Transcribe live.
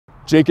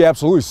Jake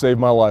absolutely saved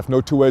my life,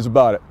 no two ways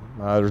about it.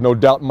 There's no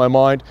doubt in my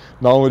mind,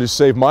 not only did he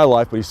save my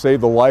life, but he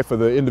saved the life of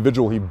the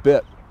individual he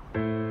bit.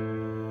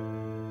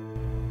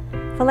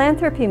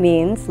 Philanthropy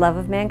means love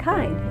of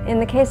mankind.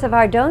 In the case of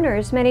our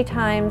donors, many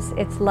times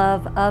it's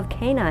love of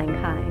canine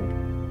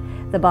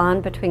kind. The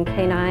bond between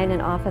canine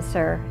and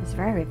officer is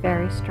very,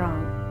 very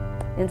strong.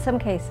 In some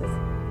cases,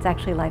 it's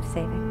actually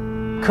life-saving.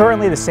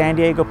 Currently, the San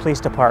Diego Police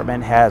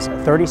Department has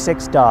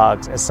 36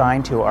 dogs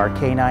assigned to our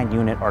canine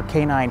unit, or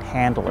canine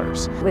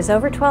handlers. It was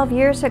over 12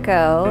 years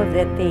ago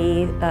that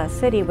the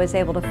city was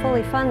able to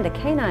fully fund a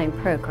canine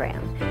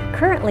program.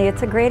 Currently,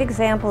 it's a great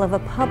example of a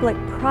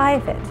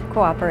public-private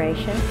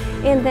cooperation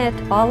in that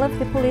all of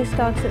the police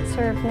dogs that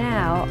serve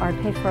now are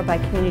paid for by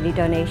community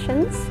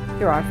donations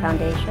through our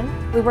foundation.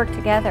 We work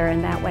together,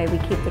 and that way we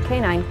keep the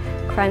canine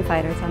crime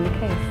fighters on the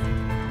case.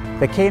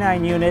 The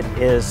canine unit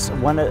is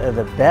one of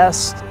the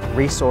best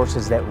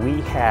resources that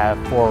we have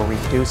for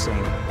reducing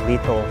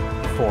lethal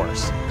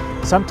force.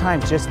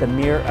 Sometimes just the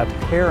mere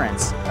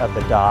appearance of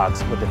the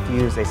dogs would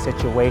diffuse a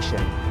situation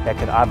that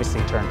could obviously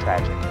turn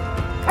tragic.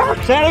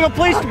 San Diego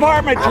Police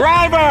Department,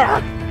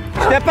 driver!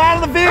 Step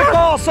out of the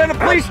vehicle, send a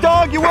police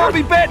dog, you will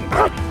be bitten!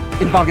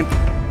 In bugging.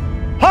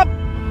 Hup!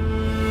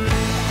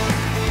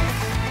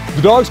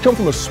 The dogs come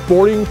from a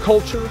sporting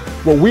culture.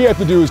 What we have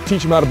to do is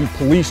teach them how to be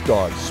police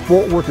dogs.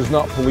 Sport work is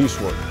not police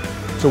work.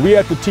 So we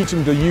have to teach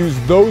them to use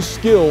those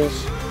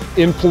skills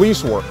in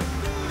police work.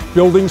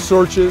 Building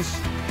searches,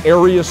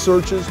 area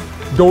searches,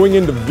 going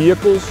into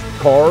vehicles,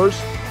 cars,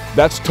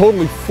 that's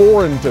totally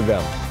foreign to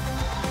them.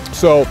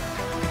 So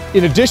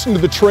in addition to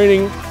the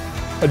training,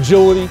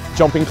 agility,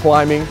 jumping,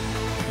 climbing,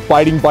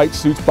 biting bite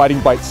suits, biting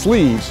bite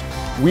sleeves,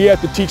 we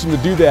have to teach them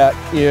to do that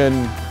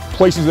in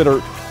places that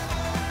are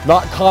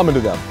not common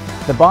to them.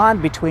 The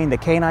bond between the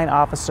canine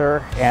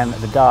officer and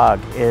the dog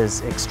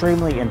is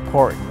extremely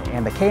important,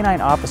 and the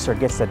canine officer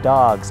gets the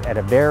dogs at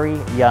a very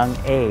young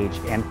age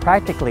and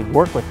practically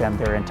work with them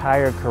their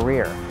entire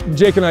career.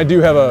 Jake and I do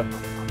have a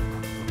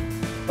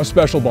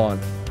special bond,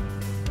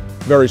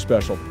 very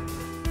special.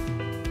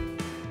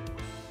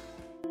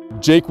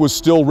 Jake was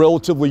still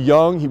relatively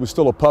young, he was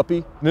still a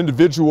puppy, an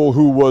individual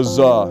who was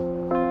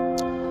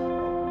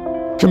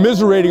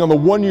commiserating on the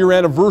 1-year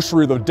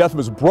anniversary of the death of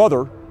his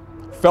brother,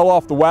 fell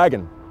off the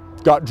wagon.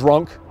 Got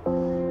drunk.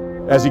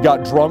 As he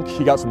got drunk,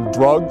 he got some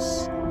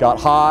drugs, got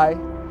high,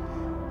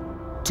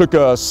 took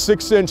a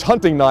 6-inch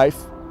hunting knife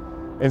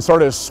and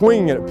started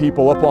swinging it at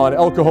people up on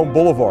El Cajon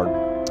Boulevard.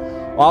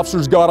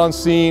 Officers got on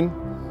scene.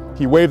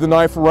 He waved the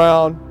knife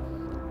around.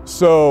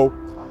 So,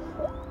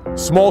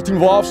 small team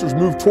of officers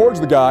moved towards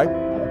the guy.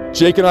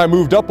 Jake and I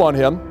moved up on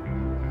him,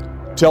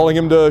 telling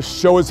him to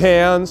show his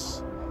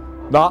hands,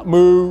 not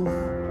move.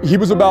 He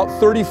was about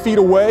 30 feet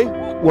away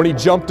when he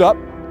jumped up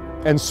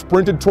and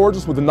sprinted towards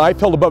us with the knife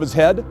held above his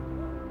head.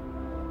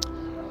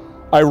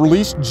 I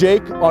released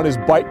Jake on his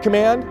bite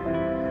command,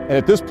 and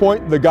at this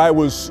point the guy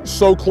was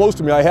so close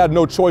to me I had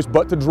no choice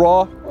but to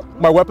draw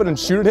my weapon and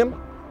shoot at him.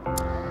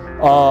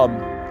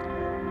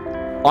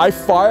 I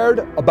fired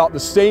about the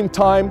same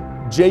time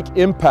Jake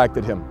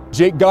impacted him.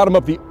 Jake got him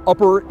up the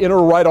upper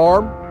inner right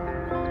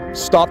arm,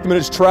 stopped him in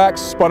his tracks,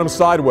 spun him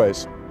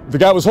sideways. The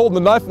guy was holding the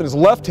knife in his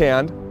left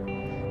hand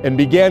and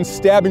began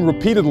stabbing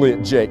repeatedly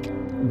at Jake.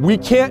 We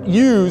can't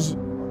use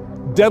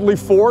deadly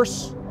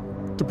force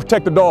to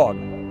protect the dog.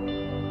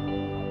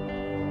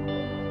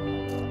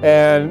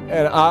 And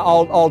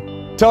I'll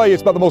tell you,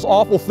 it's about the most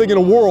awful thing in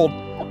the world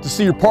to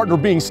see your partner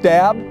being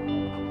stabbed.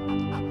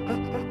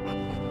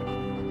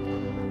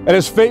 And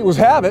as fate would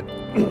have it,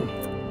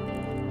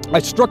 I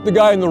struck the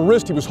guy in the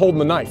wrist, he was holding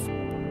the knife.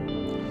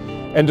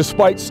 And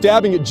despite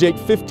stabbing at Jake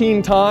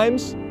 15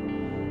 times,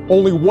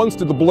 only once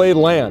did the blade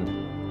land.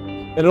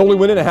 And it only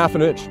went in a ½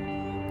 an inch.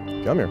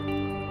 Come here.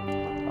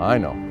 I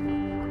know,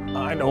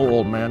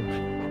 old man.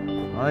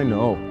 I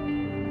know.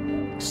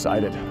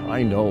 Excited,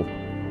 I know.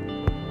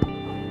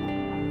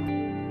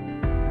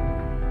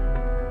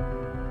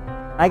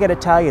 I got to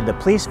tell you, the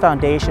Police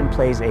Foundation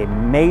plays a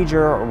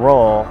major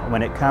role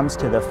when it comes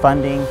to the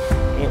funding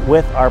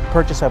with our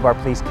purchase of our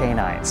police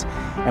canines.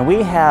 And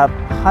we have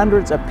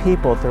hundreds of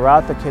people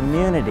throughout the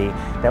community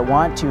that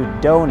want to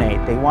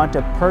donate, they want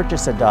to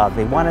purchase a dog,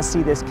 they want to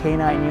see this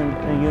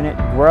canine unit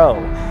grow.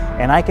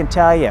 And I can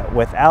tell you,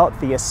 without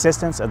the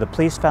assistance of the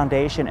Police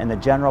Foundation and the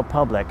general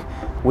public,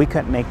 we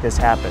couldn't make this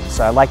happen.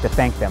 So I'd like to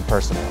thank them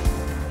personally.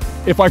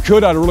 If I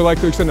could, I'd really like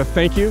to extend a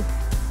thank you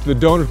to the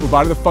donor who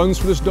provided the funds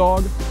for this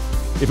dog.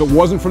 If it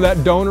wasn't for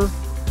that donor,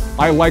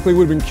 I likely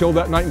would have been killed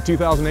that night in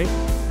 2008.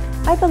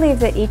 I believe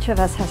that each of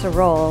us has a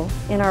role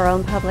in our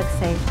own public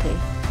safety.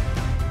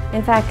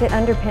 In fact, it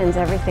underpins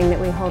everything that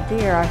we hold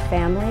dear, our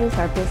families,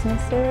 our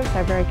businesses,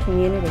 our very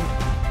community.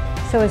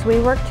 So as we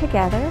work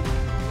together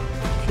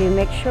to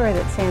make sure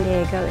that San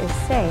Diego is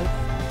safe,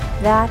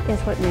 that is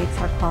what makes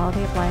our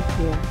quality of life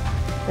here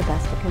the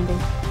best it can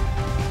be.